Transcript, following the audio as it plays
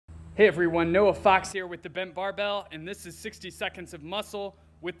Hey everyone, Noah Fox here with the Bent Barbell, and this is 60 seconds of muscle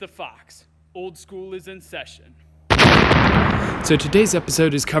with the Fox. Old school is in session. So today's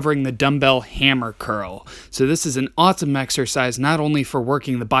episode is covering the dumbbell hammer curl. So this is an awesome exercise not only for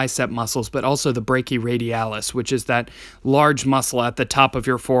working the bicep muscles, but also the brachyradialis, which is that large muscle at the top of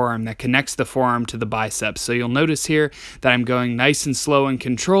your forearm that connects the forearm to the biceps. So you'll notice here that I'm going nice and slow and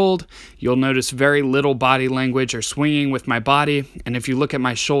controlled. You'll notice very little body language or swinging with my body. And if you look at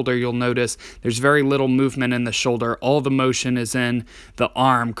my shoulder, you'll notice there's very little movement in the shoulder. All the motion is in the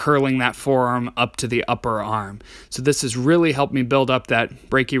arm, curling that forearm up to the upper arm. So this has really helped me build up that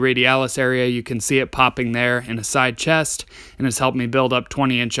brachyradialis area. You can see it popping there in a side chest, and it's helped me build up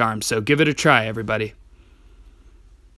 20-inch arms. So give it a try, everybody.